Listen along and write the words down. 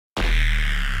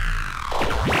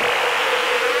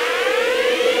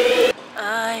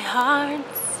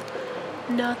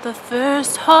Not the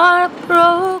first heart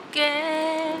broken.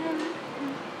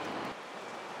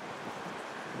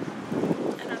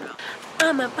 I don't know.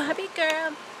 I'm a Barbie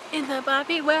girl in the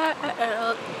Barbie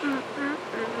world.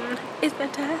 It's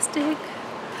fantastic.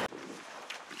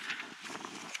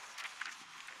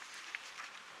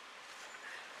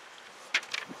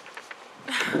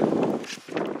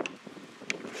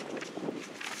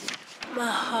 My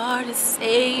heart is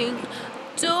saying,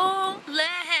 don't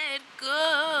let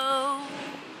go.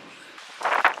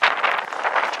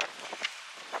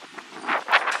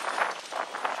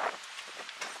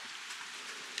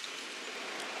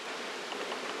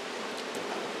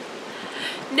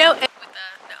 No, no.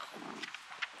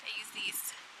 I use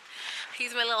these. I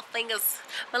use my little fingers.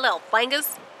 My little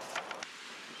fingers.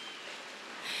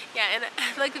 Yeah, and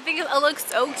like the thing is, I look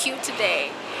so cute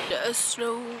today. Just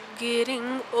no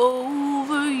getting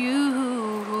over you.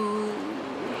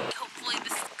 Hopefully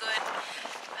this is good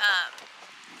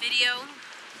video.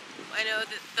 I know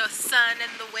that the sun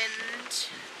and the wind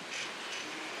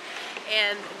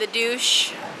and the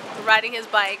douche riding his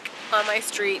bike on my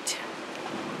street.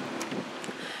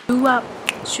 Shoo up,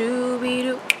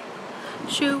 shoo-be-doo,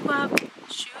 shoo up,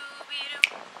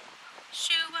 shoo-be-doo,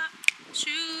 shoo up,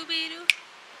 shoo-be-doo.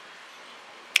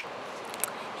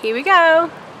 Here we go.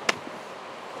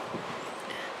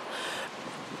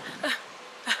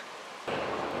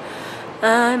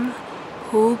 I'm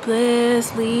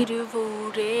hopelessly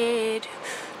devoted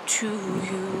to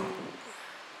you.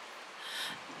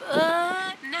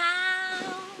 But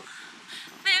now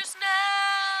there's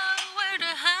nowhere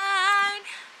to hide.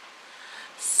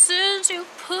 Since you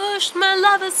pushed my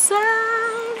love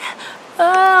aside,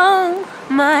 oh,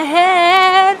 my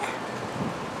head.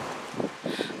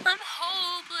 I'm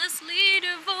hopelessly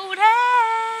devoted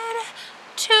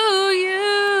to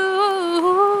you.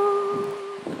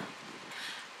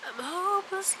 I'm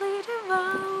hopelessly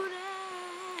devoted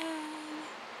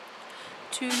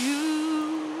to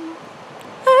you.